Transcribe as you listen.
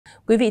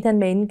Quý vị thân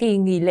mến, kỳ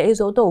nghỉ lễ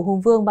Giỗ Tổ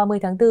Hùng Vương 30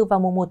 tháng 4 và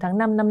mùng 1 tháng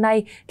 5 năm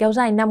nay kéo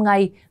dài 5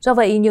 ngày. Do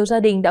vậy, nhiều gia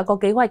đình đã có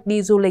kế hoạch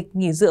đi du lịch,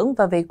 nghỉ dưỡng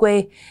và về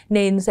quê,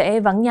 nên sẽ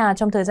vắng nhà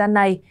trong thời gian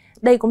này.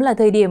 Đây cũng là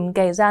thời điểm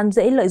kẻ gian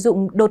dễ lợi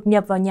dụng đột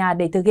nhập vào nhà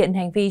để thực hiện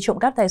hành vi trộm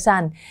cắp tài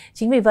sản.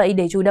 Chính vì vậy,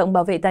 để chủ động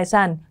bảo vệ tài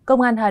sản,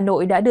 Công an Hà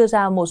Nội đã đưa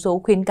ra một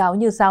số khuyến cáo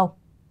như sau.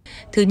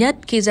 Thứ nhất,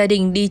 khi gia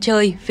đình đi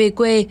chơi, về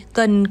quê,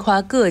 cần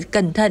khóa cửa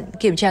cẩn thận,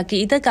 kiểm tra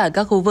kỹ tất cả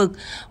các khu vực.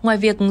 Ngoài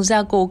việc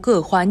gia cố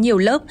cửa khóa nhiều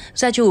lớp,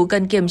 gia chủ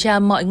cần kiểm tra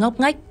mọi ngóc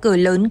ngách, cửa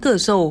lớn, cửa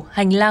sổ,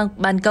 hành lang,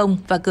 ban công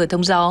và cửa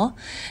thông gió.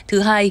 Thứ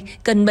hai,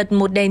 cần bật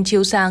một đèn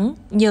chiếu sáng,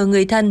 nhờ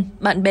người thân,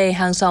 bạn bè,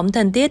 hàng xóm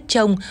thân thiết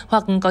trông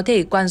hoặc có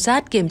thể quan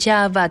sát, kiểm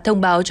tra và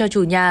thông báo cho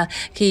chủ nhà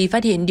khi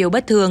phát hiện điều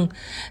bất thường.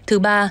 Thứ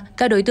ba,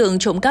 các đối tượng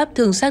trộm cắp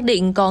thường xác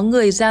định có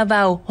người ra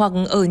vào hoặc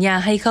ở nhà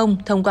hay không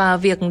thông qua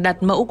việc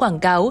đặt mẫu quảng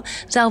cáo,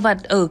 giao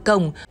vặt ở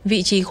cổng,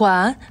 vị trí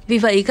khóa. Vì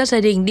vậy, các gia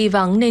đình đi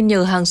vắng nên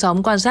nhờ hàng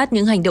xóm quan sát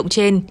những hành động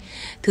trên.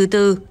 Thứ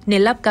tư,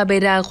 nên lắp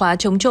camera khóa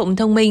chống trộm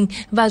thông minh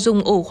và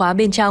dùng ổ khóa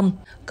bên trong.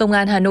 Công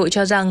an Hà Nội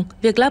cho rằng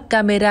việc lắp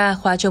camera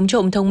khóa chống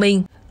trộm thông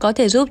minh có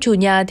thể giúp chủ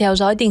nhà theo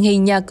dõi tình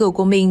hình nhà cửa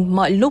của mình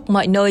mọi lúc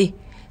mọi nơi.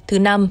 Thứ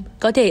năm,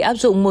 có thể áp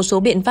dụng một số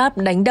biện pháp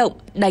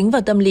đánh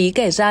vào tâm lý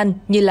kẻ gian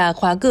như là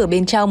khóa cửa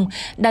bên trong,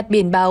 đặt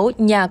biển báo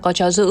nhà có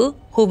chó giữ,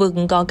 khu vực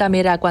có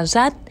camera quan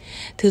sát.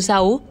 Thứ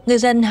sáu, người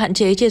dân hạn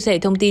chế chia sẻ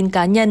thông tin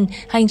cá nhân,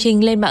 hành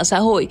trình lên mạng xã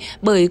hội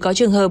bởi có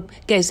trường hợp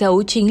kẻ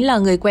xấu chính là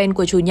người quen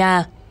của chủ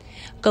nhà.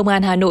 Công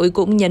an Hà Nội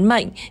cũng nhấn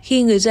mạnh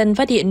khi người dân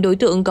phát hiện đối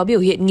tượng có biểu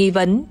hiện nghi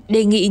vấn,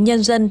 đề nghị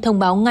nhân dân thông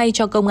báo ngay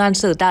cho công an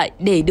sở tại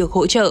để được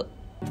hỗ trợ.